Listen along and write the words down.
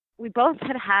we both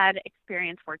had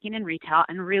experience working in retail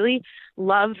and really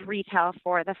loved retail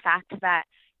for the fact that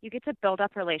you get to build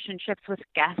up relationships with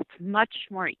guests much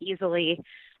more easily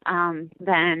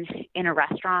than in a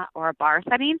restaurant or a bar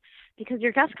setting, because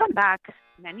your guests come back,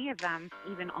 many of them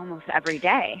even almost every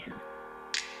day.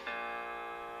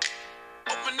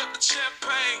 Open up the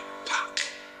champagne, pop.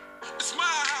 It's my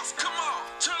house, come on,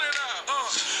 turn it up.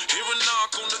 Hear a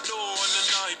knock on the door and the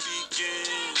night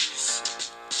begins.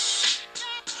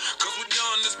 'Cause we've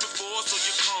done this before, so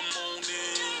you come on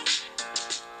in.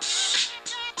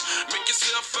 Make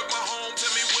yourself at my home,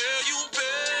 tell me where you've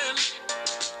been.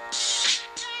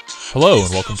 Hello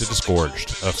and welcome to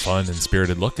Disgorged, a fun and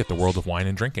spirited look at the world of wine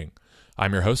and drinking.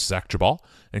 I'm your host, Zach Jabal,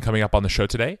 and coming up on the show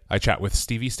today, I chat with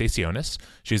Stevie Stacionis.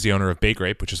 She's the owner of Bay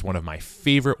Grape, which is one of my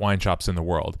favorite wine shops in the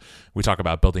world. We talk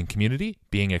about building community,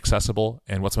 being accessible,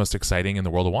 and what's most exciting in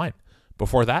the world of wine.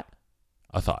 Before that,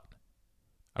 a thought.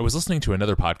 I was listening to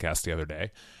another podcast the other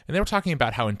day, and they were talking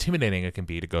about how intimidating it can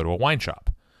be to go to a wine shop.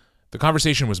 The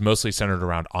conversation was mostly centered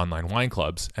around online wine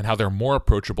clubs and how they're more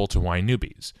approachable to wine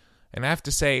newbies. And I have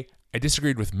to say, I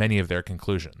disagreed with many of their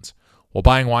conclusions. While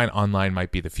buying wine online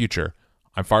might be the future,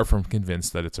 I'm far from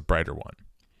convinced that it's a brighter one.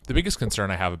 The biggest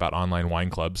concern I have about online wine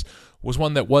clubs was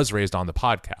one that was raised on the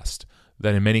podcast,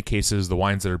 that in many cases the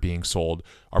wines that are being sold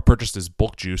are purchased as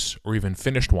bulk juice or even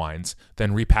finished wines,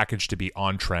 then repackaged to be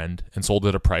on trend and sold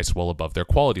at a price well above their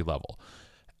quality level.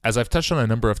 As I've touched on a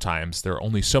number of times, there are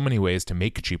only so many ways to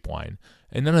make cheap wine,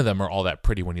 and none of them are all that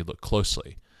pretty when you look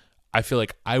closely. I feel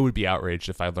like I would be outraged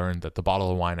if I learned that the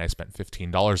bottle of wine I spent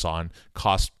 $15 on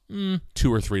cost $2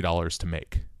 or $3 to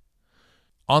make.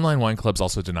 Online wine clubs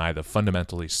also deny the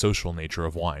fundamentally social nature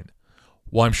of wine.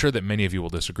 While I'm sure that many of you will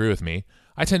disagree with me,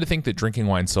 I tend to think that drinking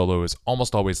wine solo is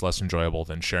almost always less enjoyable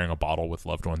than sharing a bottle with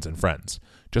loved ones and friends.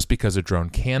 Just because a drone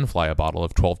can fly a bottle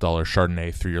of $12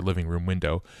 Chardonnay through your living room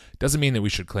window doesn't mean that we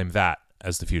should claim that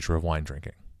as the future of wine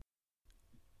drinking.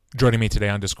 Joining me today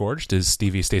on Disgorged is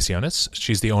Stevie Stacionis.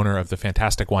 She's the owner of the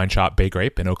fantastic wine shop Bay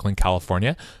Grape in Oakland,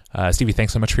 California. Stevie,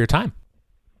 thanks so much for your time.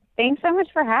 Thanks so much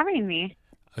for having me.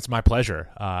 It's my pleasure.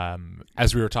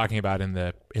 As we were talking about in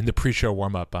the pre-show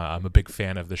warm-up, I'm a big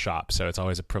fan of the shop, so it's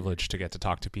always a privilege to get to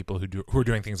talk to people who are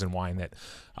doing things in wine that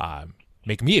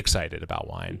make me excited about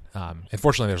wine.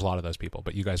 Unfortunately, there's a lot of those people,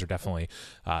 but you guys are definitely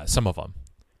some of them.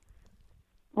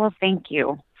 Well, thank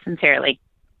you, sincerely.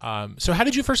 So how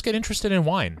did you first get interested in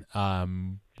wine?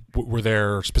 Were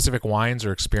there specific wines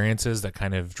or experiences that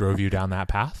kind of drove you down that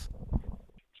path?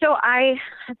 So I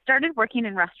had started working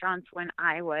in restaurants when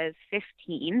I was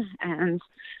 15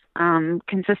 and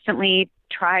consistently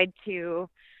tried to,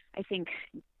 I think,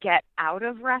 get out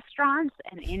of restaurants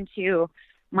and into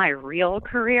my real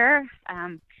career.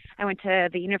 I went to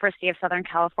the University of Southern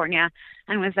California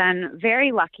and was then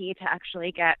very lucky to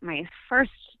actually get my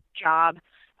first job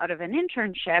out of an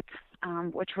internship,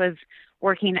 which was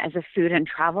working as a food and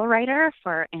travel writer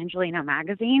for Angelino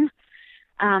magazine.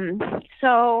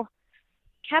 So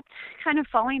kept kind of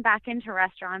falling back into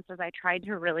restaurants as I tried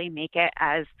to really make it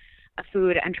as a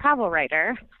food and travel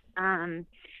writer. And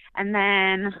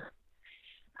then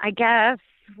I guess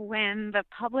when the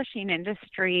publishing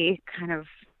industry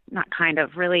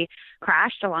really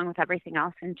crashed along with everything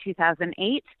else in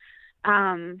 2008,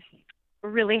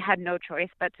 really had no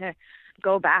choice but to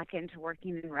go back into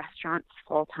working in restaurants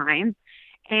full time.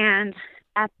 And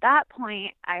at that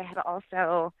point, I had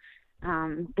also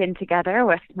been together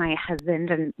with my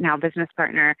husband and now business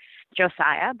partner,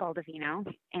 Josiah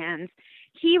Baldovino, and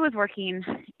he was working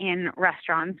in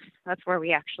restaurants. That's where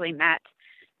we actually met,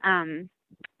 and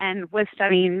was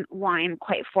studying wine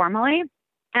quite formally.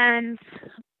 And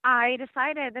I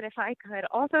decided that if I could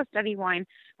also study wine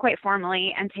quite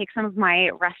formally and take some of my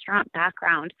restaurant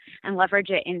background and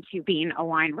leverage it into being a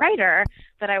wine writer,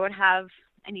 that I would have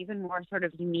an even more sort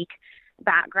of unique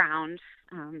background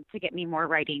to get me more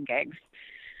writing gigs.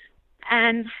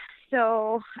 And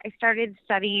so I started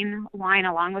studying wine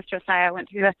along with Josiah. I went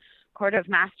through the Court of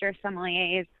Master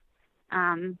Sommeliers,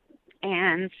 and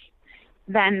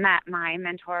then met my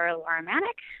mentor, Laura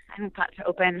Manick, and got to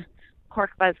open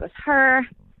Cork Buzz with her.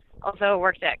 Also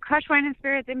worked at Crush Wine and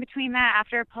Spirits in between that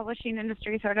after publishing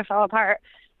industry sort of fell apart.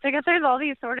 So I guess there's all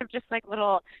these sort of just like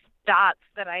little dots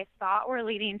that I thought were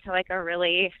leading to like a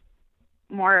really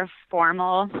more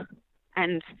formal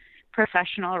and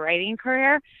professional writing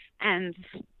career, and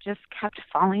just kept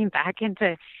falling back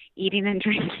into eating and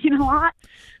drinking a lot.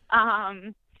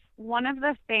 One of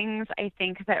the things I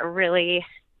think that really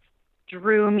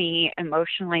drew me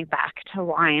emotionally back to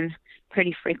wine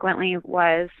pretty frequently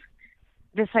was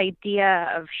this idea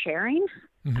of sharing.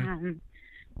 Mm-hmm.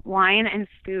 Wine and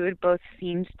food both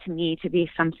seemed to me to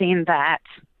be something that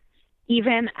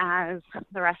even as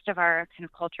the rest of our kind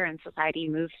of culture and society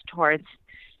moves towards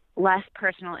less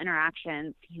personal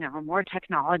interactions, more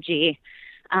technology,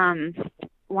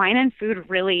 wine and food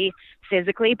really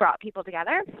physically brought people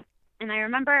together. And I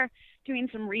remember doing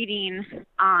some reading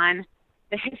on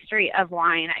the history of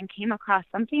wine and came across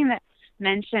something that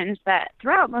mentioned that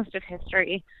throughout most of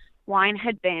history, wine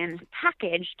had been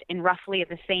packaged in roughly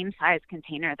the same size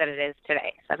container that it is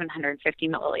today, 750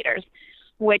 milliliters,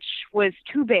 which was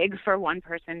too big for one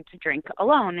person to drink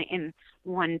alone in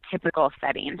one typical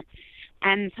setting.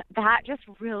 And that just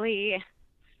really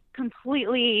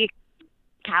completely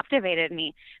captivated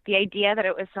me. The idea that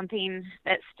it was something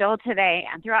that still today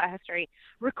and throughout history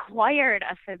required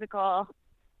a physical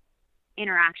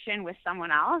interaction with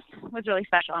someone else was really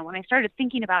special. And when I started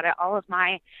thinking about it, all of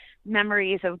my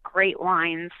memories of great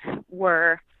wines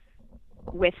were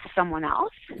with someone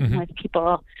else, with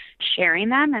people sharing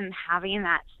them and having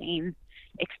that same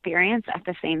experience at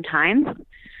the same time.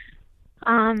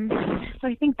 So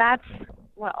I think that's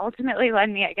what ultimately led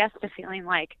me, I guess, to feeling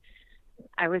like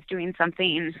I was doing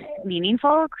something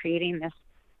meaningful, creating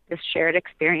this shared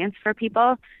experience for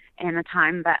people in a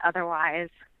time that otherwise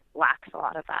lacks a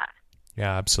lot of that.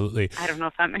 Yeah, absolutely. I don't know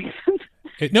if that makes sense.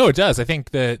 No, it does. I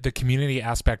think the community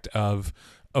aspect of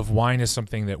wine is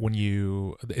something that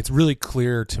it's really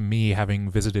clear to me, having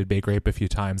visited Bay Grape a few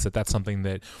times, that's something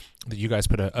that you guys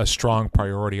put a strong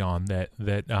priority on,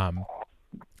 that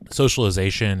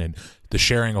socialization and the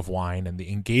sharing of wine and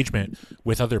the engagement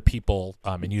with other people,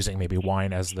 and using maybe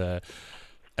wine as the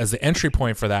entry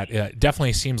point for that, it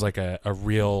definitely seems like a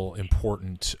real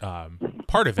important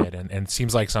part of it, and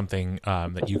seems like something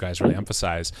that you guys really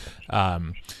emphasize.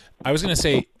 I was going to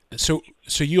say, so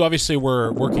you obviously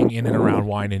were working in and around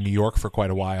wine in New York for quite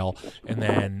a while, and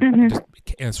then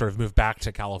and sort of moved back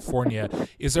to California.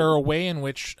 Is there a way in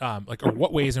which, or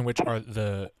what ways in which are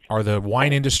the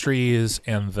wine industries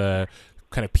and the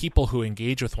kind of people who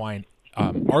engage with wine,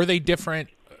 are they different?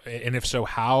 And if so,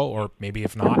 how? Or maybe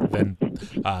if not, then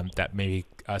that maybe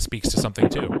speaks to something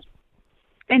too.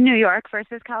 In New York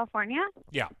versus California?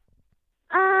 Yeah.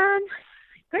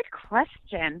 Good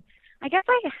question. I guess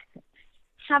I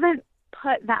haven't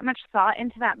put that much thought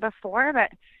into that before,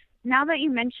 but now that you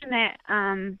mention it,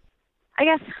 I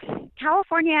guess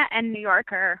California and New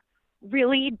York are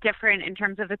really different in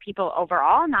terms of the people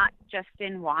overall, not just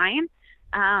in wine.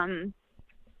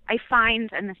 I find,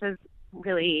 and this is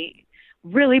really,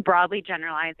 really broadly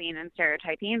generalizing and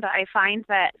stereotyping, but I find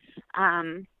that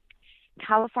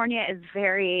California is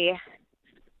very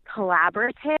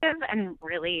collaborative and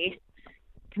really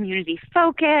community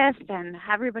focused, and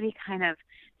everybody kind of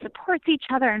supports each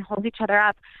other and holds each other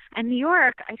up. And New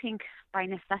York, I think, by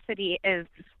necessity, is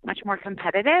much more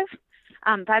competitive.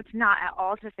 That's not at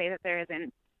all to say that there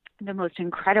isn't the most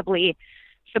incredibly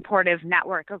supportive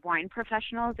network of wine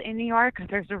professionals in New York.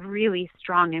 There's a really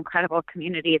strong, incredible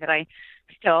community that I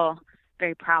still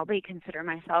very proudly consider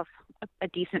myself a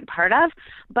decent part of,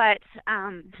 but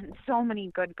so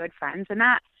many good friends in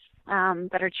that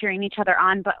are cheering each other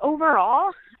on. But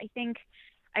overall, I think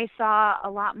I saw a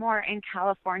lot more in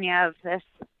California of this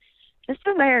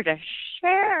desire to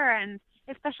share, and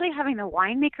especially having the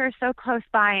winemakers so close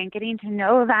by and getting to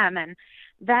know them, and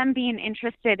them being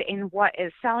interested in what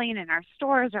is selling in our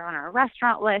stores or on our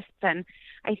restaurant lists. And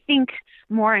I think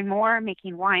more and more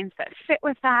making wines that fit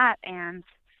with that, and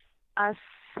us,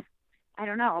 I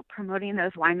don't know, promoting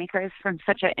those winemakers from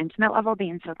such an intimate level,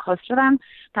 being so close to them.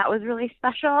 That was really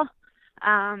special.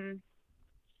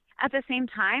 At the same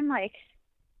time, like,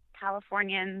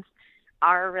 Californians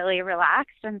are really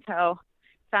relaxed, and so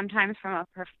sometimes from a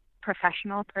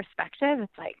professional perspective,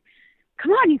 it's like,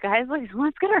 come on, you guys,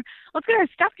 let's get our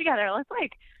stuff together. Let's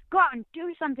go out and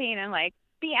do something, and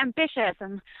be ambitious,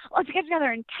 and let's get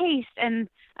together and taste. And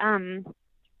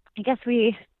I guess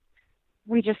we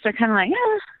just are kind of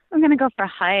yeah, I'm gonna go for a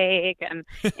hike. And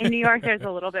in New York, there's a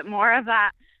little bit more of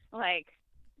that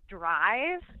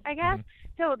drive, I guess.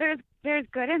 So there's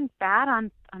good and bad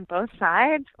on both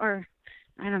sides. Or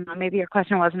I don't know, maybe your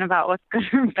question wasn't about what's good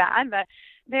or bad, but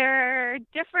they're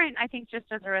different, I think, just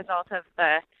as a result of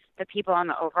the people and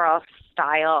the overall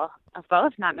style of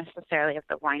both, not necessarily of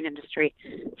the wine industry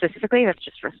specifically. That's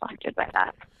just reflected by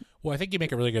that. Well, I think you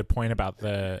make a really good point about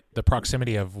the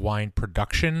proximity of wine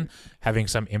production having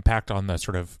some impact on the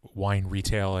sort of wine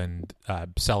retail and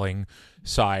selling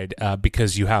side,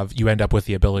 because you end up with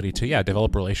the ability to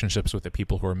develop relationships with the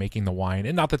people who are making the wine.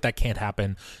 And not that that can't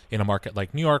happen in a market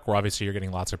like New York, where obviously you're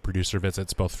getting lots of producer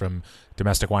visits, both from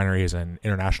domestic wineries and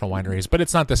international wineries, but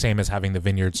it's not the same as having the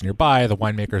vineyards nearby, the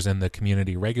winemakers in the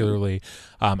community regularly.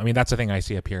 I mean, that's the thing I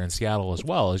see up here in Seattle as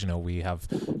well, is, we have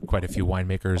quite a few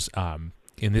winemakers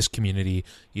in this community,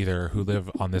 either who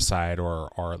live on this side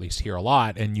or at least here a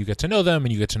lot, and you get to know them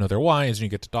and you get to know their wines and you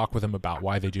get to talk with them about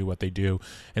why they do what they do.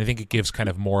 And I think it gives kind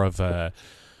of more of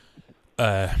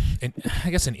an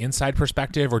inside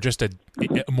perspective, or just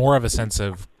more of a sense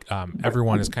of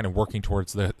everyone is kind of working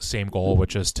towards the same goal,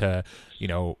 which is to,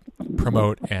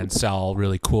 promote and sell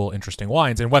really cool, interesting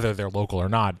wines. And whether they're local or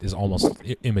not is almost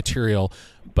immaterial,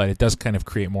 but it does kind of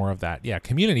create more of that,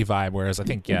 community vibe. Whereas I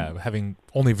think, having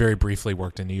only very briefly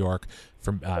worked in New York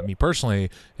for me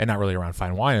personally, and not really around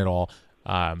fine wine at all,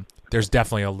 there's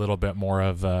definitely a little bit more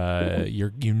of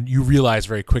you realize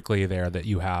very quickly there that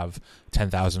you have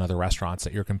 10,000 other restaurants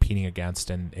that you're competing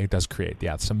against, and it does create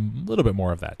some little bit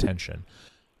more of that tension.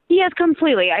 Yes,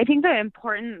 completely. I think the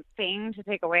important thing to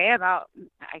take away about,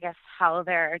 I guess, how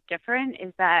they're different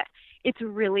is that it's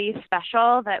really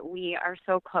special that we are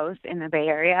so close in the Bay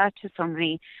Area to so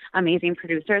many amazing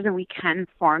producers, and we can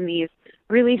form these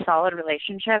really solid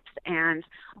relationships and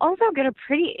also get a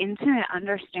pretty intimate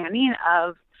understanding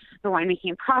of the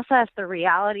winemaking process, the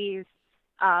realities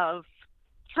of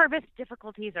harvest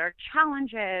difficulties or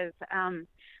challenges. I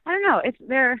don't know.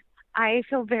 I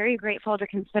feel very grateful to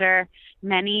consider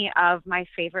many of my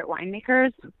favorite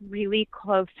winemakers really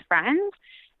close friends,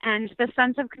 and the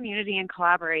sense of community and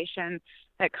collaboration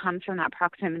that comes from that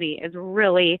proximity is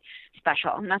really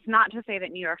special. And that's not to say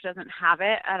that New York doesn't have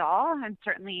it at all, and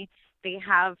certainly they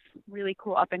have really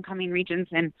cool up-and-coming regions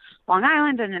in Long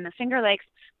Island and in the Finger Lakes,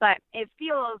 but it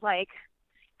feels like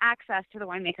access to the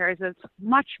winemakers is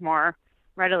much more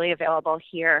readily available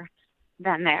here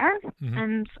than there. Mm-hmm.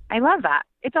 And I love that.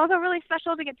 It's also really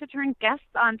special to get to turn guests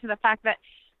on to the fact that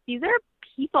these are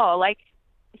people, like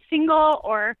singles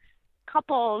or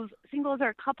couples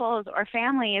or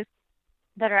families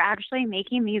that are actually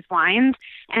making these wines,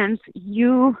 and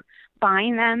you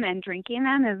buying them and drinking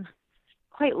them is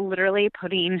quite literally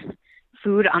putting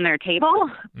food on their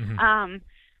table. Mm-hmm.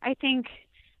 I think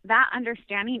that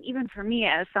understanding, even for me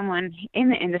as someone in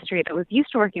the industry that was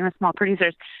used to working with small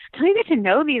producers, until you get to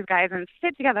know these guys and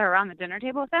sit together around the dinner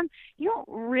table with them, you don't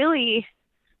really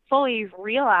fully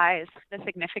realize the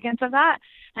significance of that.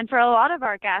 And for a lot of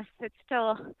our guests, it's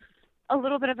still a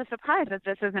little bit of a surprise that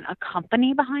this isn't a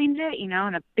company behind it,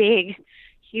 and a big,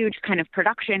 huge kind of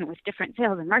production with different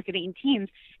sales and marketing teams.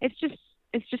 It's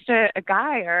just a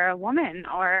guy or a woman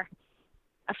or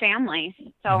a family.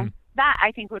 So mm-hmm. that,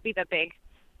 I think, would be the big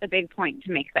point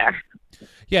to make there.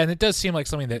 Yeah, and it does seem like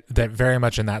something that very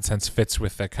much in that sense fits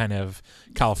with the kind of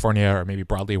California or maybe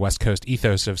broadly West Coast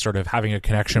ethos of sort of having a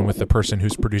connection with the person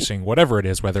who's producing whatever it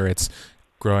is, whether it's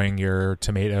growing your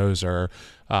tomatoes or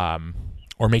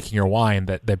making your wine,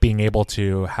 that being able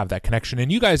to have that connection.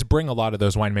 And you guys bring a lot of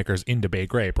those winemakers into Bay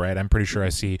Grape, right? I'm pretty sure I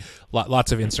see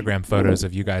lots of Instagram photos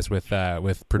of you guys with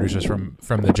producers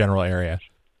from the general area.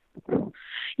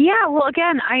 Yeah, well,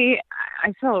 again, I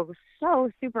feel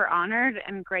so super honored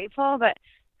and grateful that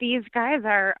these guys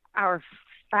are our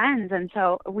friends. And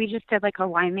so we just did like a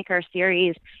winemaker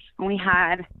series, and we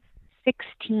had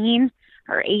 16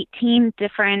 or 18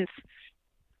 different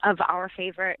of our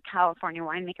favorite California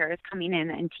winemakers coming in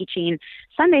and teaching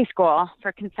Sunday school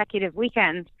for consecutive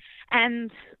weekends. And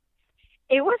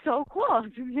it was so cool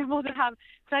to be able to have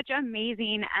such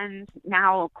amazing and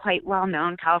now quite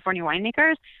well-known California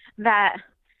winemakers that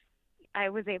I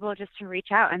was able just to reach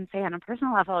out and say on a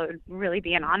personal level, it would really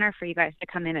be an honor for you guys to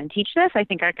come in and teach this. I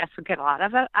think our guests would get a lot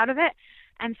out of it.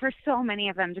 And for so many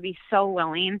of them to be so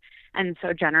willing and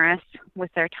so generous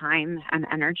with their time and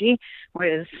energy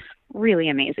was really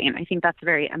amazing. I think that's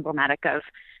very emblematic of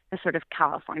the sort of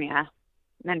California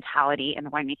mentality in the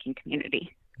winemaking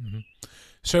community. Mm-hmm.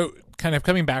 So kind of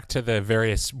coming back to the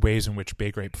various ways in which Bay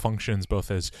Grape functions,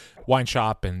 both as wine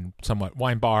shop and somewhat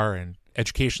wine bar and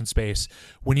education space,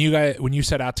 when you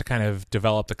set out to kind of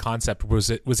develop the concept, was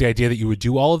the idea that you would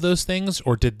do all of those things,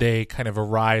 or did they kind of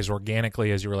arise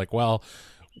organically as you were like, well,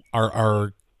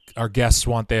 our guests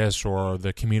want this, or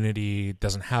the community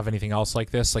doesn't have anything else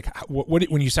like this? Like, what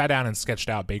when you sat down and sketched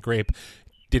out Bay Grape,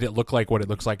 did it look like what it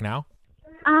looks like now?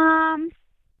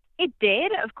 It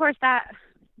did. Of course, that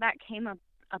came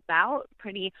about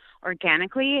pretty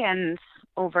organically and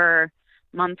over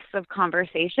months of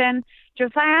conversation,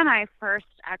 Josiah and I first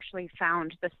actually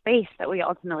found the space that we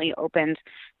ultimately opened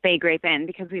Bay Grape in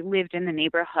because we lived in the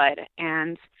neighborhood.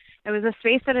 And it was a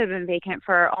space that had been vacant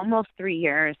for almost 3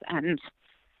 years. And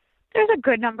there's a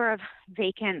good number of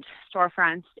vacant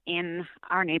storefronts in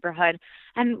our neighborhood.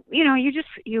 And,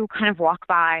 you kind of walk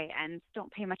by and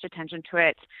don't pay much attention to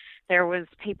it. There was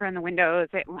paper in the windows.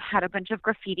 It had a bunch of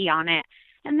graffiti on it.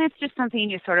 And that's just something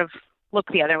you sort of look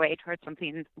the other way towards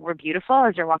something more beautiful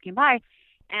as you're walking by.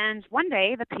 And one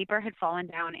day the paper had fallen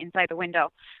down inside the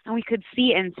window and we could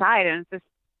see inside, and it's this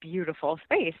beautiful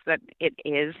space that it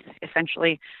is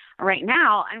essentially right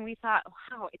now. And we thought,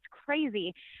 wow, it's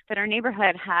crazy that our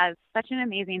neighborhood has such an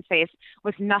amazing space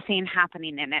with nothing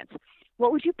happening in it.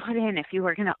 What would you put in if you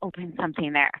were going to open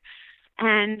something there?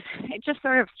 And it just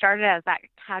sort of started as that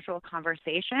casual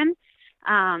conversation.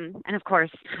 And of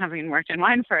course, having worked in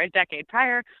wine for a decade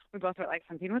prior, we both were like,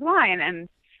 something with wine. And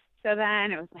so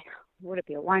then it was like, would it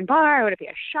be a wine bar? Would it be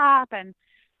a shop? And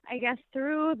I guess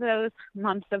through those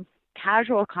months of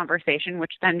casual conversation,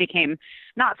 which then became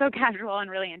not so casual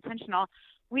and really intentional,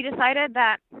 we decided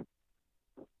that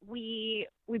we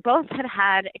both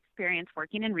had experience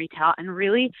working in retail and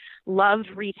really loved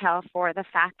retail for the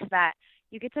fact that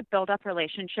you get to build up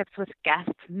relationships with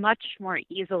guests much more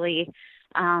easily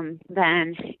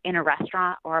than in a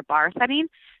restaurant or a bar setting,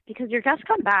 because your guests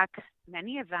come back,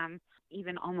 many of them,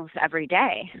 even almost every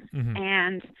day. Mm-hmm.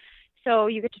 And so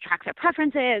you get to track their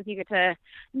preferences, you get to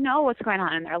know what's going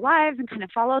on in their lives and kind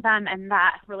of follow them. And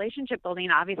that relationship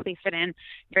building obviously fit in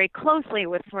very closely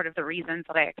with sort of the reasons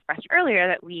that I expressed earlier,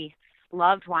 that we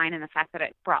loved wine and the fact that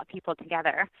it brought people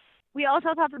together. We also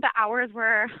thought that the hours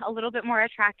were a little bit more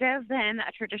attractive than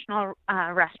a traditional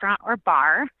restaurant or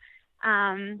bar.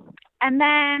 And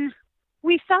then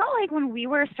we felt like when we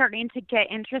were starting to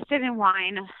get interested in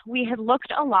wine, we had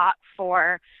looked a lot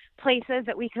for places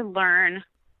that we could learn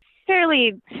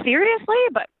fairly seriously,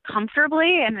 but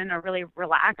comfortably and in a really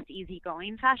relaxed,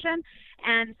 easygoing fashion.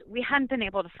 And we hadn't been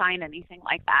able to find anything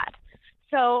like that.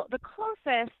 So the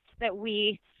closest that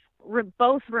we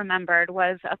both remembered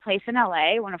was a place in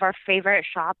LA, one of our favorite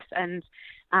shops, and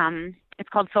it's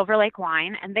called Silver Lake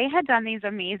Wine, and they had done these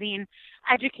amazing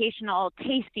educational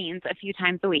tastings a few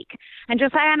times a week. And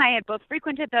Josiah and I had both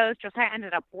frequented those. Josiah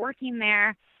ended up working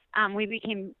there. We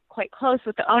became quite close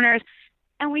with the owners,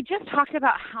 and we just talked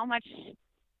about how much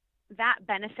that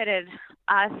benefited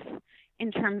us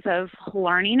in terms of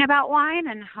learning about wine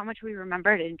and how much we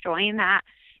remembered enjoying that.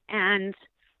 And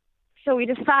so we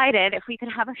decided if we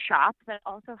could have a shop that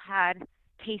also had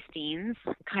tastings,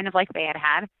 kind of like they had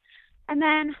had. And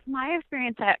then my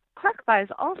experience at Cork Buzz,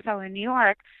 also in New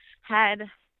York, had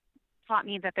taught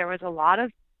me that there was a lot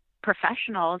of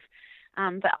professionals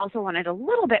that also wanted a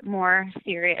little bit more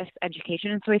serious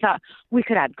education. And so we thought we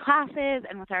could add classes,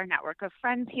 and with our network of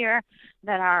friends here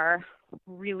that are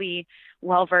really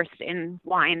well-versed in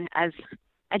wine as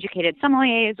educated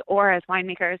sommeliers or as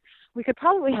winemakers, we could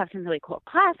probably have some really cool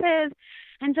classes.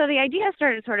 And so the idea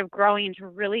started sort of growing to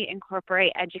really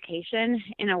incorporate education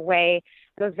in a way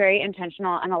that was very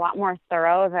intentional and a lot more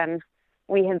thorough than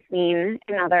we had seen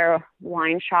in other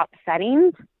wine shop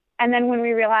settings. And then when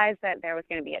we realized that there was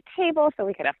going to be a table so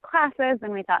we could have classes,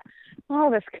 then we thought, well,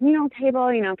 this communal table,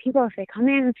 people, if they come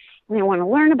in and they want to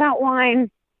learn about wine,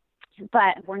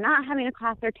 but we're not having a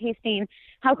class or tasting,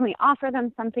 how can we offer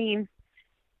them something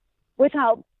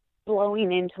without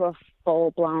blowing into a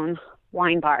full-blown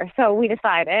wine bar? So we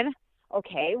decided,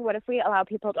 okay, what if we allow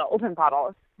people to open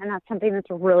bottles? And that's something that's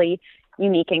really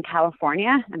unique in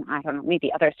California, and I don't know,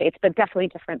 maybe other states, but definitely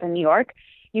different than New York.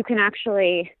 You can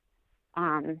actually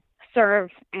serve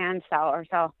and sell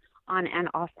on and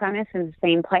off premise in the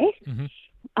same place,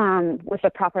 mm-hmm. With a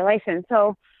proper license.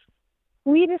 So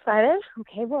we decided,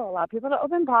 okay, we'll allow people to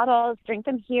open bottles, drink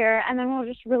them here, and then we'll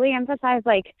just really emphasize,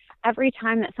 like, every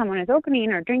time that someone is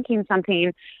opening or drinking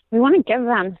something, we want to give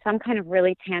them some kind of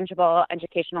really tangible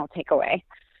educational takeaway.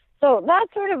 So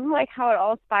that's sort of like how it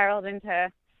all spiraled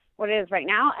into what it is right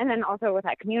now. And then also with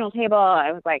that communal table,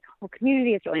 I was like, well,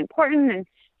 community is really important, and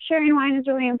sharing wine is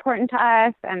really important to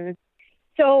us. And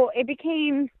so it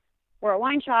became, we're a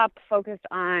wine shop focused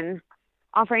on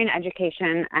offering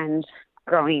education and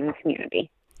growing the community.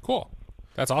 Cool.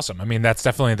 That's awesome. I mean, that's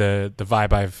definitely the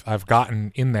vibe I've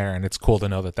gotten in there, and it's cool to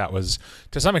know that was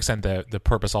to some extent the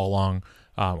purpose all along,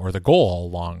 or the goal all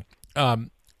along.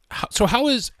 So how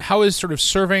is sort of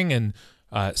serving and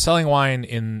selling wine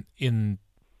in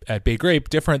at Bay Grape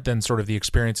different than sort of the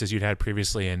experiences you'd had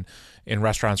previously in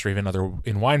restaurants or even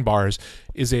in wine bars?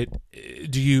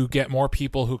 Do you get more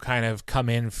people who kind of come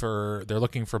in they're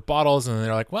looking for bottles and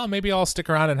they're like, well, maybe I'll stick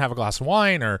around and have a glass of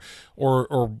wine, or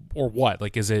what?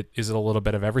 Like, is it a little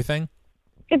bit of everything?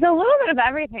 It's a little bit of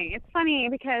everything. It's funny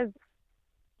because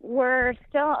we're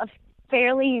still a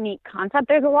fairly unique concept.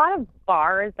 There's a lot of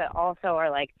bars that also are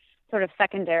like sort of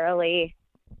secondarily,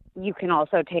 you can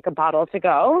also take a bottle to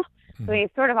go. Mm-hmm. So we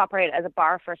sort of operate as a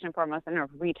bar first and foremost and a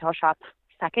retail shop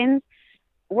second.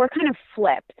 We're kind of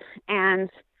flipped. And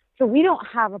so we don't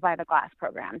have a by the glass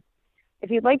program. If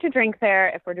you'd like to drink there,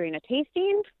 if we're doing a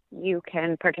tasting, you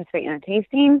can participate in a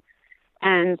tasting.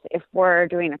 And if we're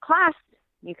doing a class,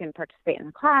 you can participate in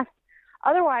the class.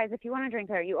 Otherwise, if you want to drink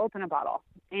there, you open a bottle.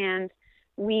 And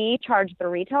we charge the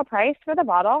retail price for the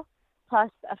bottle plus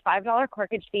a $5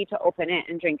 corkage fee to open it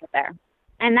and drink it there.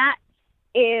 And that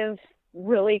is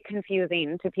really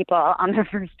confusing to people on their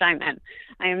first time in.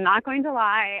 I am not going to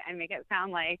lie and make it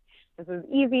sound like this is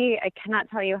easy. I cannot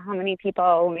tell you how many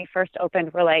people when we first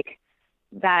opened were like,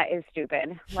 that is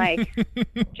stupid. Like,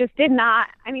 just did not,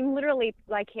 I mean, literally,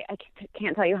 like, I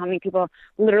can't tell you how many people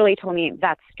literally told me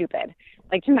that's stupid,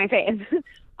 like to my face.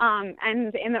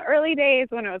 And in the early days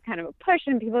when it was kind of a push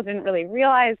and people didn't really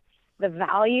realize the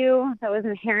value that was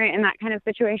inherent in that kind of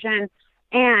situation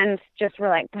and just were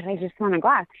like, but I just want a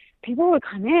glass. People would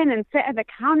come in and sit at the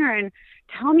counter and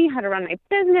tell me how to run my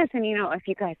business. And, you know, if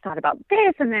you guys thought about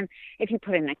this, and then if you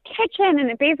put in a kitchen, and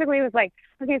it basically was like,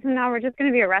 okay, so now we're just going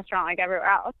to be a restaurant like everywhere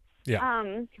else. Yeah.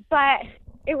 But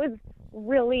it was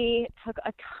really took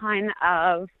a ton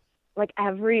of like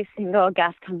every single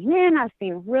guest coming in, us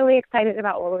being really excited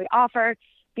about what we offered,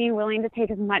 being willing to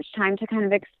take as much time to kind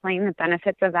of explain the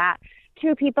benefits of that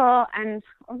to people, and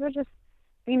also just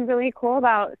being really cool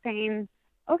about saying,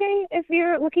 okay, if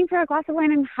you're looking for a glass of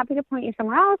wine, I'm happy to point you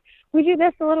somewhere else. We do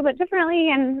this a little bit differently,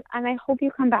 and I hope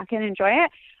you come back and enjoy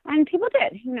it. And people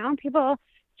did, you know, people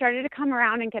started to come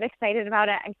around and get excited about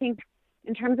it. I think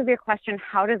in terms of your question,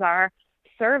 how does our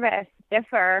service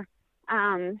differ?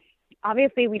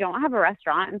 Obviously, we don't have a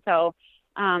restaurant, and so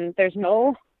there's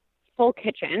no full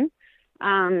kitchen.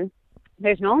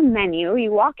 There's no menu.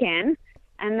 You walk in,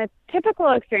 and the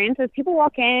typical experience is people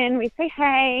walk in, we say,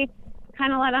 hey,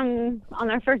 kind of let them on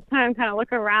their first time kind of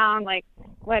look around like,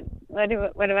 what do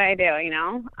I do, you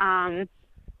know?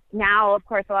 Now, of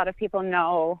course, a lot of people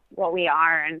know what we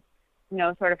are and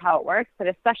know sort of how it works, but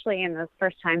especially in those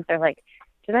first times, they're like,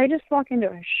 did I just walk into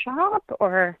a shop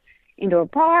or into a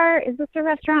bar? Is this a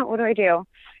restaurant? What do I do?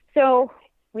 So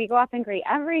we go up and greet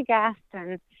every guest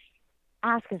and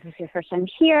ask, is this your first time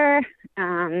here?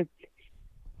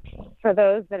 For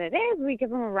those that it is, we give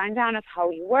them a rundown of how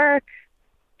we work.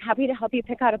 Happy to help you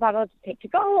pick out a bottle to take to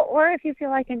go, or if you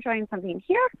feel like enjoying something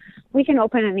here, we can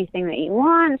open anything that you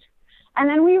want. And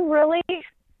then we really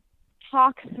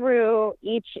talk through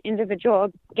each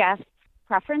individual guest's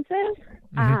preferences,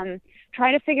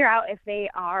 try to figure out if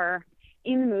they are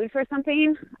in the mood for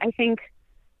something. I think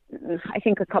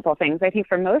a couple of things. I think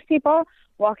for most people,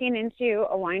 walking into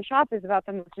a wine shop is about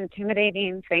the most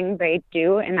intimidating thing they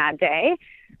do in that day.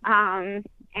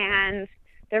 And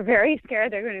they're very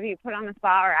scared they're going to be put on the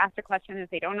spot or asked a question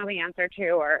that they don't know the answer to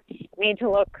or made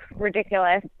to look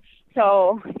ridiculous.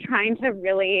 So trying to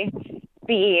really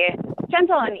be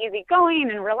gentle and easygoing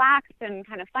and relaxed and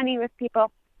kind of funny with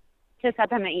people to set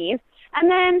them at ease.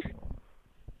 And then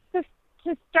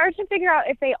to start to figure out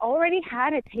if they already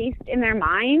had a taste in their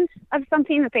mind of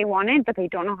something that they wanted, but they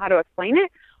don't know how to explain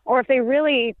it, or if they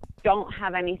really don't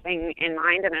have anything in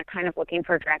mind and are kind of looking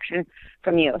for direction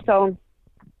from you. So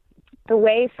the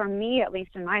way, for me, at least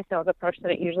in my sales approach,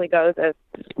 that it usually goes is,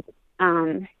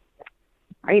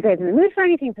 are you guys in the mood for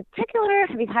anything particular?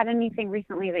 Have you had anything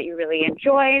recently that you really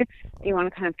enjoyed that you want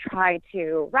to kind of try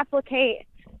to replicate?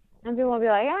 And people will be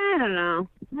like, I don't know.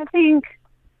 I think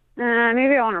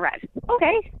maybe I want a red.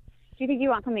 Okay. Do you think you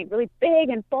want something really big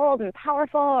and bold and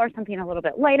powerful, or something a little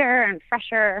bit lighter and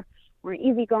fresher, more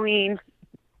easygoing,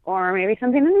 or maybe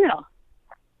something in the middle?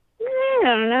 I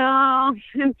don't know.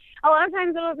 And a lot of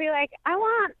times it'll be like, I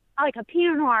want like a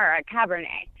Pinot Noir or a Cabernet.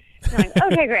 And I'm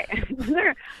like, okay, great.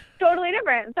 They're totally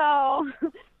different. So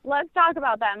let's talk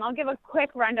about them. I'll give a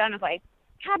quick rundown of like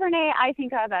Cabernet I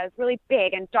think of as really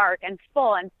big and dark and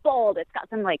full and bold. It's got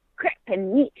some like grip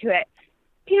and meat to it.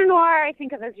 Pinot Noir I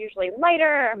think of as usually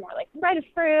lighter, more like red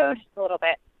fruit, a little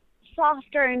bit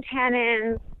softer in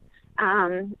tannins.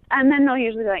 And then they'll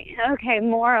usually be like, okay,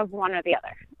 more of one or the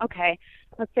other. Okay,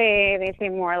 let's say they say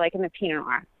more like in the Pinot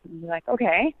Noir. And you're like,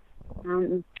 okay, how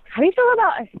do you feel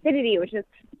about acidity, which is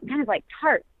kind of like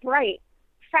tart, bright,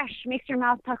 fresh, makes your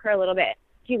mouth pucker a little bit?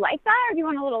 Do you like that, or do you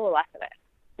want a little less of it?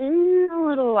 A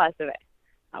little less of it.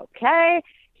 Okay.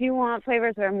 Do you want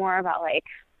flavors that are more about like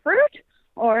fruit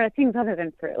or things other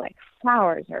than fruit, like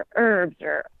flowers or herbs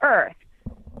or earth?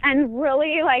 And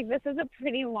really, like, this is a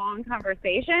pretty long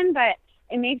conversation, but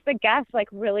it makes the guests like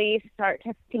really start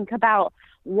to think about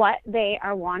what they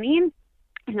are wanting,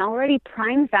 and already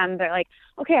primes them. They're like,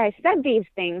 okay, I said these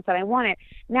things that I wanted.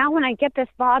 Now when I get this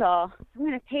bottle, I'm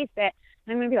going to taste it, and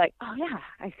I'm going to be like, oh yeah,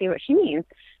 I see what she means.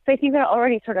 So I think they're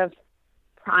already sort of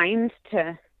primed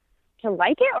to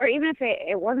like it, or even if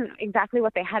it wasn't exactly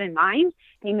what they had in mind,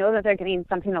 they know that they're getting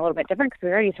something a little bit different because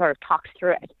we already sort of talked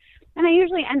through it. And I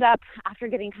usually end up, after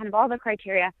getting kind of all the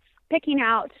criteria, picking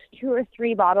out 2 or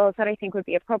 3 bottles that I think would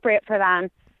be appropriate for them,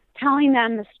 telling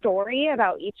them the story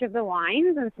about each of the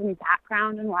wines and some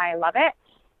background and why I love it,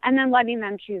 and then letting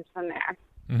them choose from there.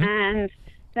 Mm-hmm. And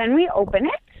then we open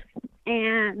it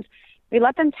and we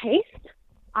let them taste.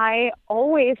 I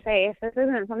always say, if this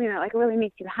isn't something that like really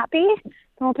makes you happy, then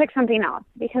we'll pick something else,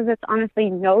 because it's honestly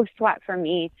no sweat for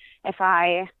me if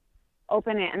I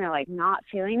open it and they're like not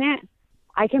feeling it.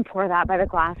 I can pour that by the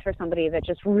glass for somebody that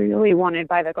just really wanted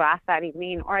by the glass that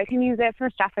evening, or I can use it for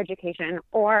staff education,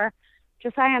 or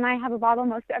Josiah and I have a bottle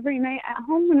most every night at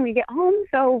home when we get home,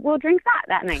 so we'll drink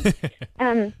that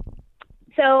night.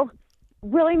 So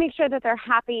really make sure that they're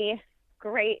happy.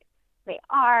 Great.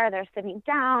 They're sitting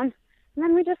down. And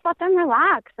then we just let them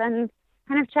relax and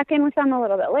kind of check in with them a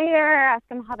little bit later, ask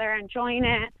them how they're enjoying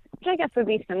it, which I guess would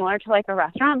be similar to like a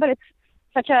restaurant, but it's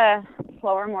such a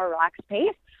slower, more relaxed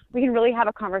pace. We can really have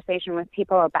a conversation with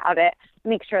people about it,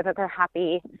 make sure that they're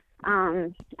happy.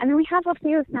 And then we have a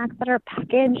few snacks that are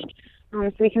packaged,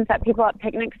 so we can set people up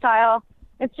picnic style.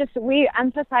 It's just, we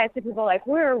emphasize to people, like,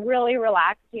 we're really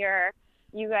relaxed here.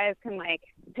 You guys can, like,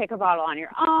 pick a bottle on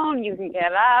your own. You can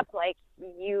get up. Like,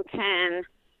 you can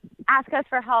ask us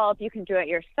for help. You can do it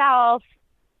yourself.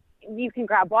 You can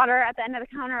grab water at the end of the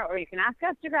counter, or you can ask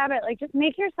us to grab it. Like, just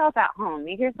make yourself at home.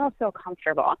 Make yourself feel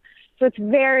comfortable. So it's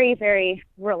very, very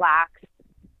relaxed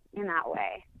in that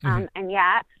way. Mm-hmm. And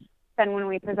yet, then when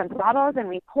we present the bottles and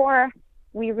we pour,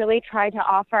 we really try to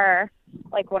offer,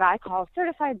 like, what I call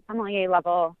certified sommelier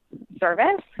level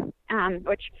service,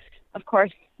 which, of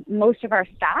course, most of our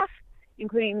staff,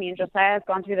 including me and Josiah, has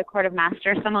gone through the Court of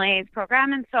Master Sommeliers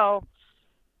program. And so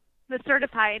the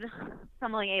certified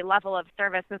sommelier level of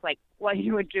service is like what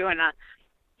you would do in a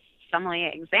sommelier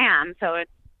exam. So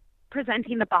it's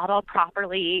presenting the bottle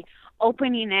properly,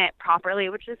 opening it properly,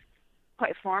 which is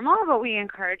quite formal, but we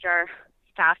encourage our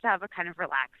staff to have a kind of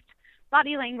relaxed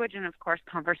body language and, of course,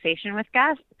 conversation with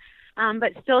guests,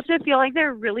 but still to feel like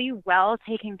they're really well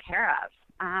taken care of.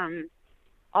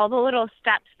 All the little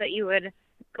steps that you would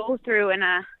go through in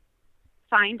a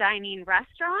fine dining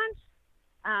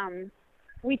restaurant,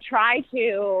 we try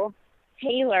to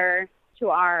tailor to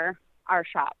our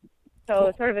shop. So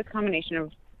it's sort of a combination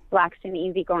of relaxed and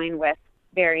easygoing with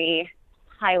very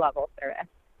high level service,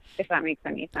 if that makes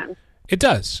any sense. It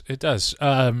does.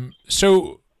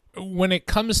 So when it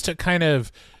comes to kind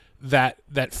of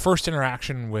that first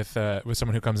interaction with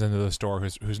someone who comes into the store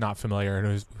who's not familiar,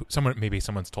 and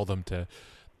someone's told them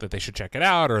that they should check it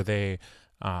out, or they're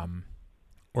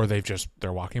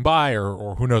walking by,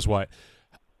 or who knows what.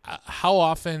 How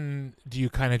often do you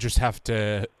kind of just have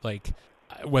to, like,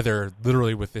 whether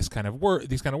literally with these kind of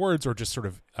words, or just sort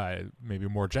of maybe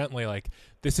more gently, like,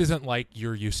 this isn't like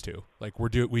you're used to, like, we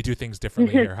do things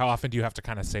differently here. How often do you have to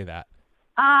kind of say that?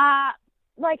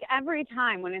 Like every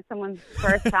time when it's someone's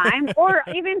first time, or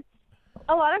even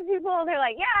a lot of people, they're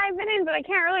like, yeah, I've been in, but I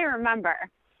can't really remember.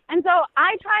 And so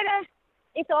I try to,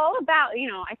 it's all about,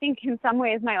 I think in some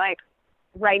ways my, like,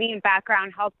 writing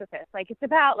background helps with this. Like, it's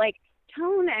about, like,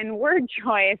 tone and word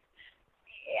choice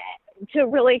to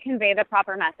really convey the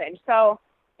proper message. So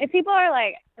if people are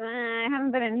like, I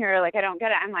haven't been in here, like, I don't get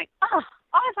it, I'm like, oh,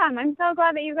 awesome, I'm so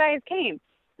glad that you guys came.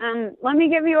 Let me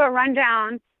give you a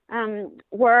rundown.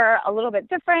 We're a little bit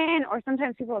different, or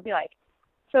sometimes people will be like,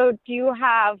 so do you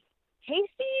have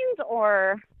tastings,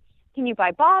 or can you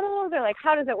buy bottles, or, like,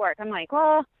 how does it work? I'm like,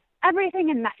 well, everything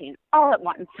and nothing all at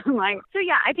once. I'm like, so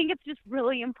yeah, I think it's just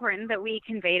really important that we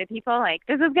convey to people, like,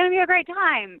 this is going to be a great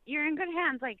time. You're in good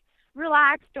hands. Like,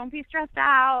 relax, don't be stressed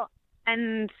out,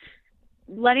 and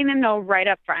letting them know right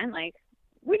up front, like,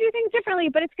 we do things differently,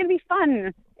 but it's going to be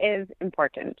fun is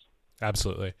important.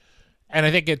 Absolutely. And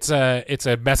I think it's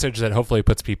a message that hopefully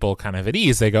puts people kind of at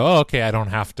ease. They go, oh, okay, I don't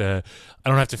have to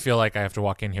feel like I have to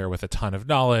walk in here with a ton of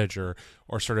knowledge, or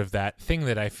sort of that thing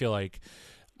that I feel like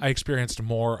I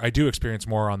do experience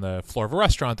more on the floor of a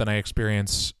restaurant than I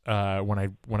experience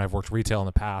when I've worked retail in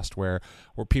the past, where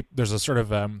people, there's a sort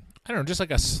of I don't know, just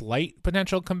like a slight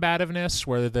potential combativeness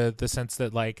where the sense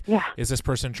that like, is this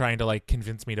person trying to like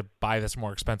convince me to buy this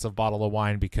more expensive bottle of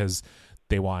wine because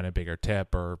they want a bigger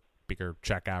tip or bigger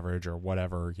check average or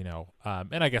whatever, you know?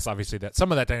 And I guess obviously that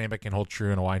some of that dynamic can hold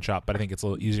true in a wine shop, but I think it's a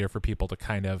little easier for people to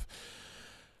kind of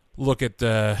look at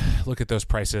those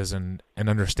prices and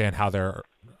understand how the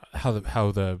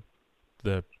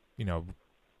you know,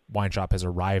 wine shop has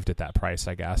arrived at that price,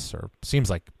 I guess, or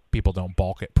seems like people don't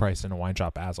bulk at price in a wine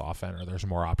shop as often, or there's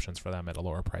more options for them at a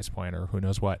lower price point, or who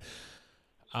knows what.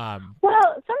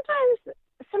 Well,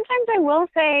 sometimes I will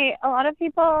say a lot of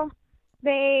people,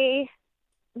 they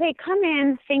come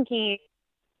in thinking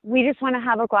we just want to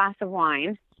have a glass of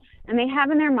wine, and they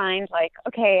have in their mind like,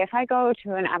 okay, if I go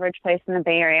to an average place in the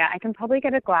Bay Area, I can probably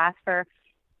get a glass for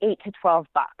 $8 to $12.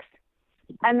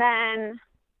 And then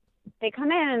they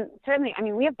come in, certainly, I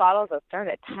mean, we have bottles that start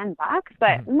at $10,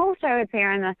 but most I would say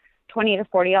are in the $20 to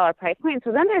 $40 price point.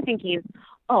 So then they're thinking,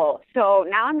 oh, so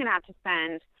now I'm going to have to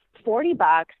spend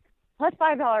 $40 plus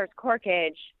 $5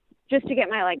 corkage just to get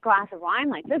my like glass of wine.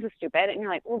 Like, this is stupid. And you're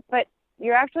like, well, but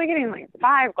you're actually getting like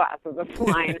 5 glasses of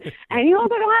wine, and you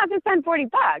also don't have to spend $40.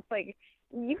 Like,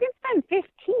 you can spend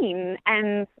 15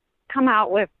 and come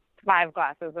out with 5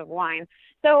 glasses of wine.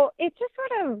 So it's just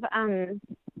sort of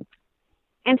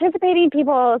anticipating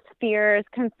people's fears,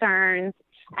 concerns,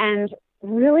 and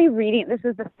really reading. This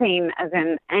is the same as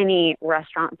in any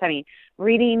restaurant setting.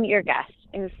 Reading your guests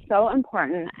is so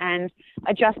important, and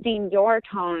adjusting your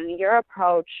tone, your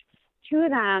approach to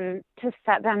them to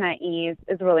set them at ease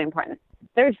is really important.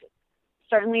 There's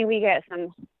certainly, we get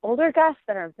some older guests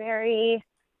that are very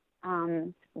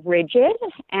rigid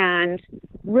and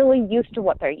really used to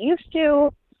what they're used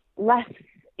to, less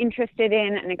interested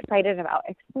in and excited about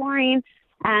exploring.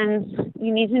 And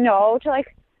you need to know to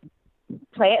like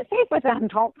play it safe with them.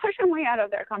 Don't push them way out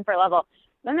of their comfort level.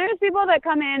 Then there's people that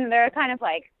come in, they're kind of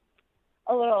like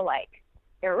a little like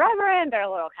irreverent. They're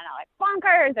a little kind of like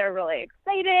bonkers. They're really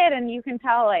excited. And you can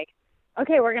tell like,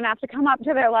 okay, we're going to have to come up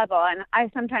to their level. And I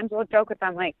sometimes will joke with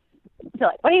them like, so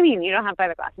like, what do you mean you don't have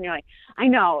 5 o'clock? And you're like, I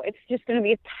know, it's just going to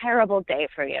be a terrible day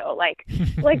for you. Like,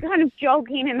 like kind of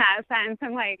joking in that sense.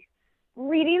 And like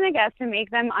reading the guests to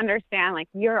make them understand like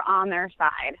you're on their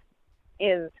side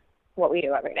is what we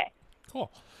do every day. Cool.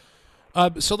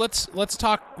 So let's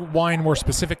talk wine more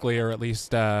specifically, or at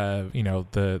least you know,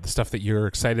 the stuff that you're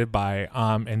excited by.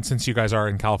 And since you guys are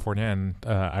in California, and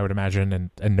I would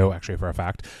imagine and know actually for a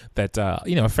fact that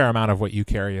you know, a fair amount of what you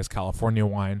carry is California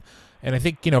wine. And I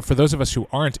think, you know, for those of us who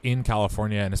aren't in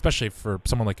California, and especially for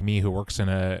someone like me who works in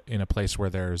a place where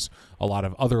there's a lot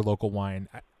of other local wine,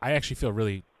 I actually feel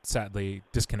really sadly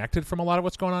disconnected from a lot of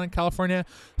what's going on in California.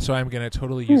 So I'm going to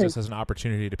totally use this as an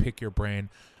opportunity to pick your brain.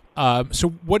 So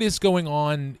what is going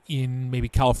on in maybe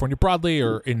California broadly,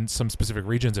 or in some specific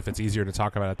regions, if it's easier to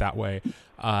talk about it that way,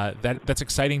 that's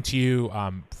exciting to you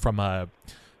from a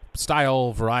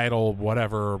style, varietal,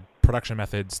 whatever production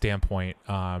method standpoint?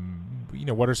 You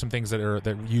know, what are some things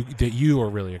that you are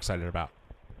really excited about?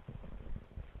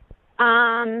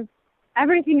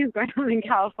 Everything is going on in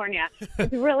California.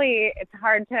 It's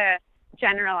hard to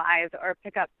generalize or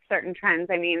pick up certain trends.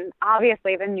 I mean,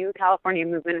 obviously the new California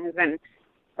movement has been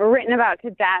written about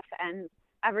to death, and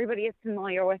everybody is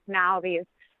familiar with now these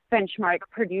benchmark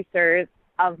producers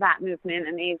of that movement,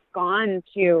 and they've gone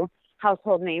to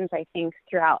household names, I think,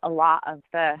 throughout a lot of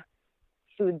the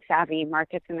food savvy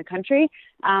markets in the country.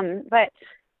 But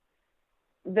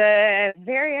the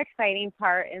very exciting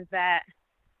part is that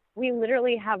we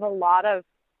literally have a lot of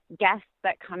guests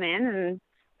that come in and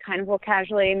kind of will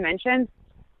casually mention,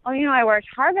 oh, you know, I worked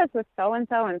harvest with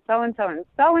so-and-so and so-and-so and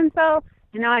so-and-so,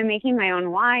 and now I'm making my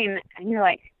own wine. And you're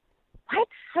like, what?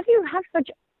 How do you have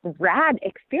such rad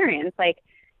experience? Like,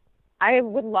 I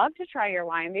would love to try your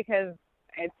wine because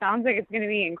it sounds like it's going to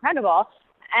be incredible.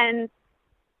 And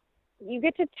you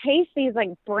get to taste these like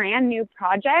brand new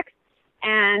projects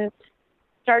and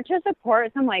start to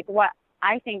support some like what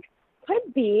I think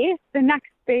could be the next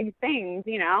big things,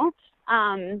 you know?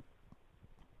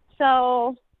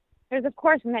 So there's of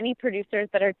course many producers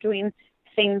that are doing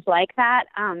things like that.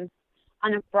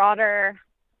 On a broader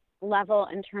level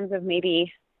in terms of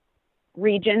maybe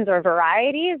regions or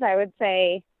varieties, I would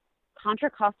say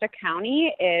Contra Costa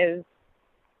County is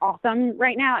awesome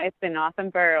right now. It's been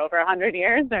awesome for over 100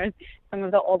 years. There's some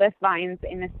of the oldest vines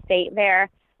in the state there.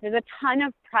 There's a ton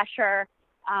of pressure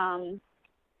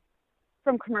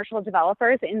from commercial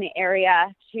developers in the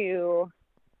area to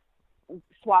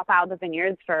swap out the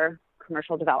vineyards for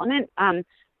commercial development.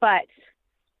 But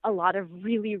a lot of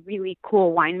really, really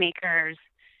cool winemakers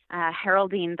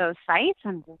heralding those sites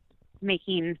and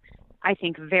making, I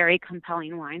think, very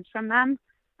compelling wines from them.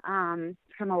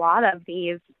 from a lot of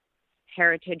these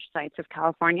heritage sites of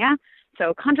California.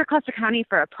 So Contra Costa County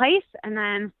for a place, and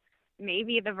then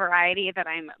maybe the variety that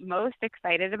I'm most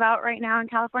excited about right now in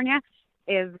California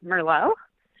is Merlot.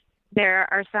 There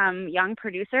are some young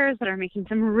producers that are making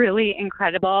some really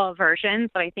incredible versions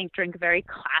that I think drink very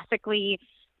classically,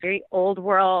 very old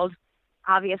world.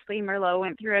 Obviously, Merlot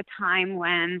went through a time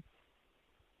when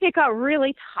it got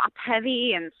really top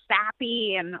heavy and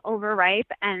sappy and overripe,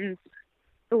 and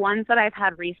the ones that I've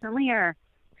had recently are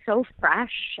so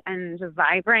fresh and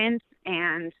vibrant,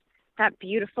 and that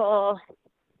beautiful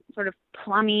sort of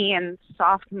plummy and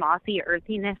soft mossy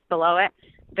earthiness below it.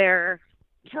 They're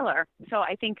killer. So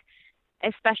I think,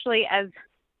 especially as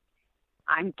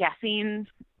I'm guessing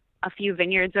a few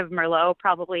vineyards of Merlot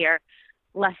probably are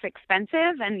less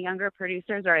expensive and younger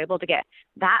producers are able to get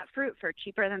that fruit for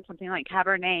cheaper than something like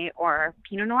Cabernet or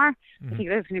Pinot Noir. I think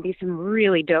there's going to be some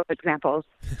really dope examples.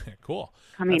 Cool.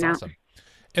 Coming out. Awesome.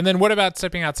 And then what about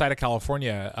stepping outside of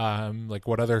California? Like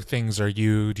what other things do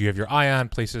you have your eye on,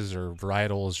 places or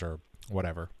varietals or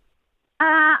whatever?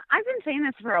 I've been saying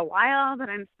this for a while, but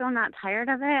I'm still not tired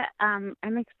of it.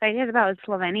 I'm excited about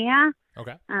Slovenia.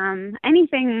 Okay.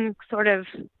 Anything sort of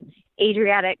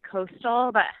Adriatic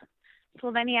coastal, but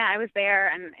Slovenia, I was there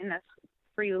and in the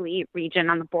Friuli region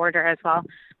on the border as well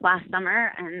last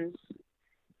summer, and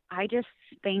I just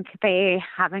think they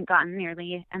haven't gotten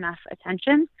nearly enough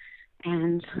attention,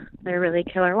 and they're really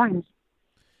killer wines.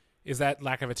 Is that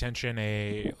lack of attention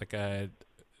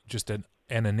just an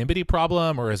anonymity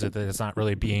problem, or is it that it's not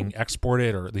really being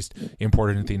exported or at least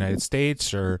imported into the United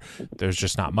States, or there's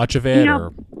just not much of it?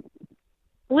 Or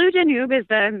Blue Danube is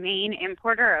the main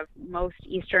importer of most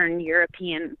Eastern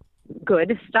European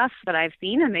good stuff that I've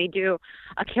seen, and they do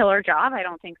a killer job. I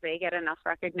don't think they get enough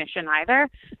recognition either.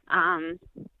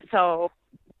 So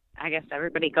I guess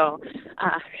everybody go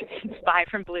buy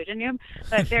from Blue Danube,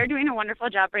 but they're doing a wonderful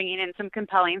job bringing in some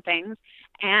compelling things.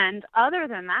 And other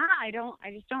than that, I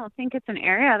just don't think it's an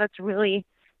area that's really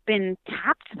been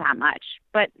tapped that much.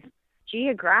 But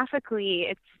geographically,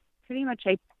 it's pretty much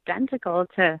identical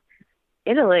to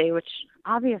Italy, which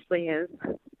obviously is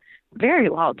very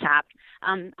well tapped.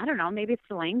 I don't know, maybe it's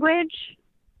the language.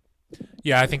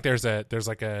 Yeah, I think there's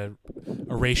like a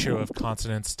ratio of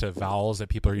consonants to vowels that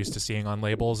people are used to seeing on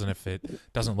labels, and if it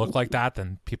doesn't look like that,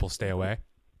 then people stay away.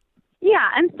 Yeah,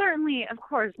 and certainly, of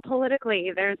course,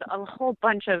 politically, there's a whole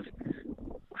bunch of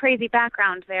crazy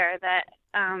background there that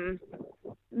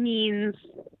means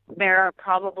there are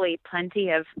probably plenty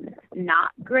of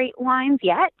not great wines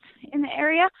yet in the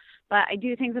area, but I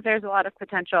do think that there's a lot of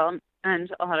potential, and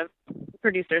a lot of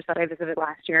producers that I visited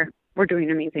last year were doing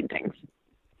amazing things.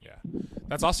 Yeah,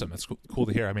 that's awesome. That's cool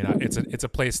to hear. I mean, it's a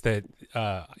place that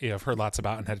I've heard lots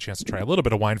about and had a chance to try a little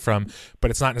bit of wine from, but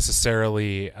it's not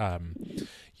necessarily,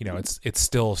 it's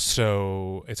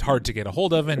still it's hard to get a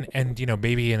hold of, and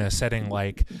maybe in a setting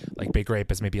like Bay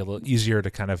Grape is maybe a little easier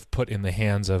to kind of put in the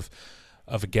hands of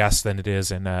a guest than it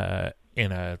is in a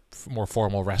more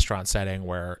formal restaurant setting,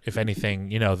 where if anything,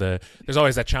 there's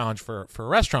always that challenge for a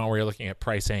restaurant where you're looking at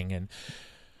pricing and.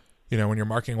 When you're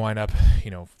marking wine up,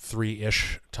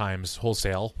 3-ish times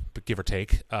wholesale, but give or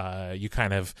take, you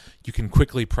can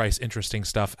quickly price interesting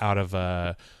stuff out of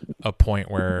a point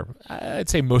where I'd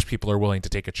say most people are willing to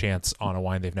take a chance on a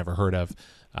wine they've never heard of.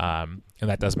 And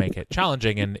that does make it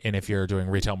challenging. And if you're doing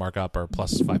retail markup or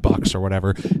plus $5 or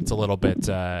whatever, it's a little bit,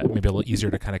 maybe a little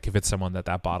easier to kind of convince someone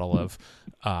that bottle of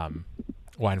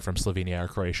wine from Slovenia or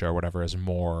Croatia or whatever is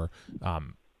more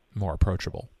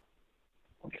approachable.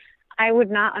 I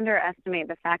would not underestimate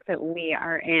the fact that we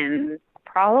are in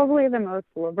probably the most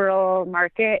liberal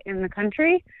market in the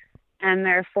country, and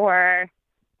therefore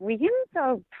we can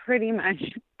sell pretty much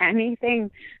anything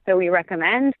that we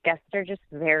recommend. Guests are just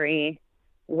very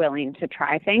willing to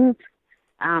try things,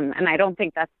 and I don't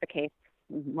think that's the case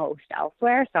most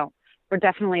elsewhere, so we're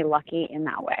definitely lucky in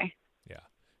that way. Yeah,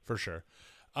 for sure.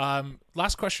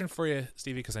 Last question for you,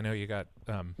 Stevie, because I know you got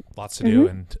lots to do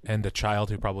and a child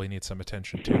who probably needs some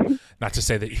attention too. Not to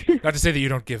say that you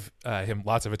don't give him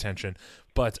lots of attention,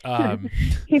 but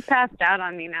he's passed out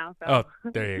on me now. So. Oh,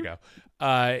 there you go.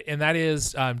 And that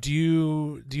is, do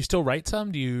you still write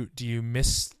some? Do you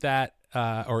miss that?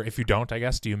 Or if you don't, I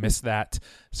guess, do you miss that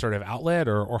sort of outlet,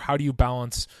 or how do you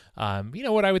balance,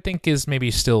 what I would think is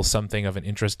maybe still something of an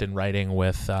interest in writing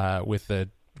with the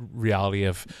reality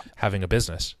of having a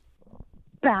business?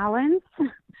 Balance.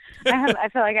 I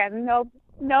feel like I have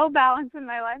no balance in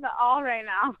my life at all right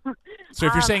now. So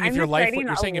if you're saying if your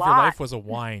life was a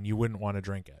wine, you wouldn't want to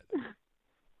drink it.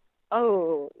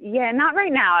 Oh yeah, not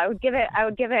right now. I would give it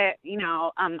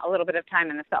a little bit of time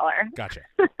in the cellar. Gotcha.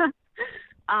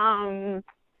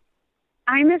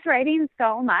 I miss writing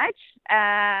so much.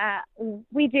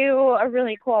 We do a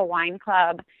really cool wine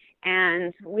club,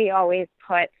 and we always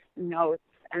put notes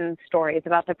and stories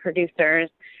about the producers,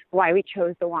 why we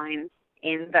chose the wines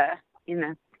in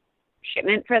the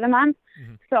shipment for the month.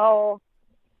 Mm-hmm. So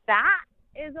that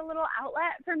is a little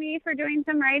outlet for me for doing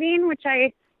some writing, which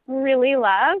I really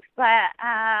love. But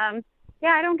yeah,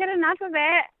 I don't get enough of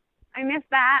it. I miss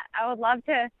that. I would love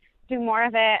to do more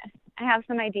of it. I have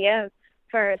some ideas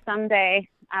for someday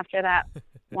after that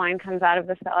wine comes out of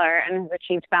the cellar and has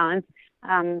achieved balance,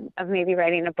 of maybe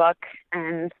writing a book.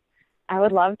 And I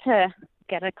would love to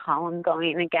get a column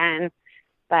going again,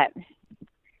 but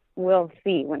we'll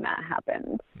see when that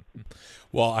happens.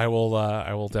 Well, I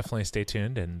will definitely stay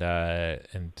tuned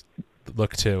and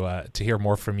look to hear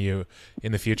more from you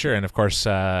in the future. And of course,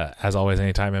 as always,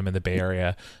 anytime I'm in the Bay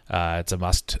Area, it's a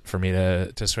must for me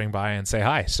to swing by and say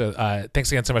hi. So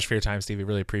thanks again so much for your time, Stevie.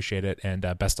 Really appreciate it. And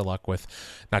best of luck with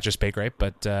not just Bay Grape,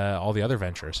 but all the other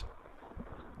ventures.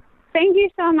 Thank you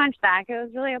so much, Zach. It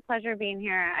was really a pleasure being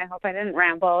here. I hope I didn't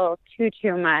ramble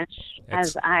too much,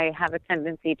 as I have a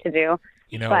tendency to do.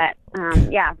 But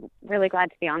yeah, really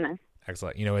glad to be on this.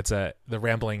 Excellent. It's the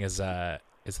rambling is a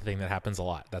thing that happens a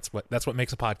lot. That's what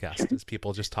makes a podcast, is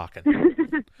people just talking.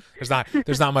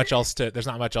 There's not much else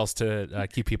to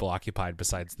keep people occupied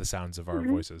besides the sounds of our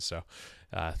voices. So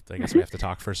I guess we have to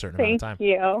talk for a certain amount of time. Thank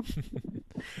you.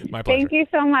 My pleasure. Thank you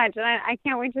so much. And I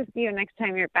can't wait to see you next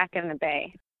time you're back in the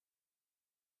Bay.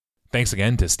 Thanks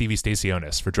again to Stevie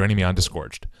Stacionis for joining me on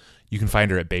Disgorged. You can find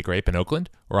her at Bay Grape in Oakland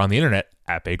or on the internet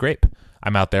at Bay Grape.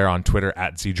 I'm out there on Twitter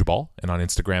at ZJabal and on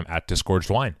Instagram at Disgorged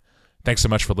Wine. Thanks so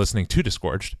much for listening to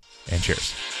Disgorged, and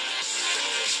cheers.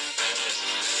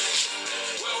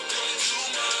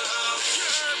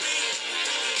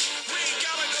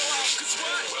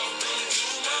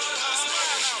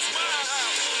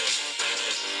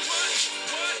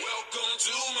 Welcome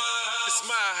to my house. It's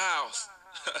my house.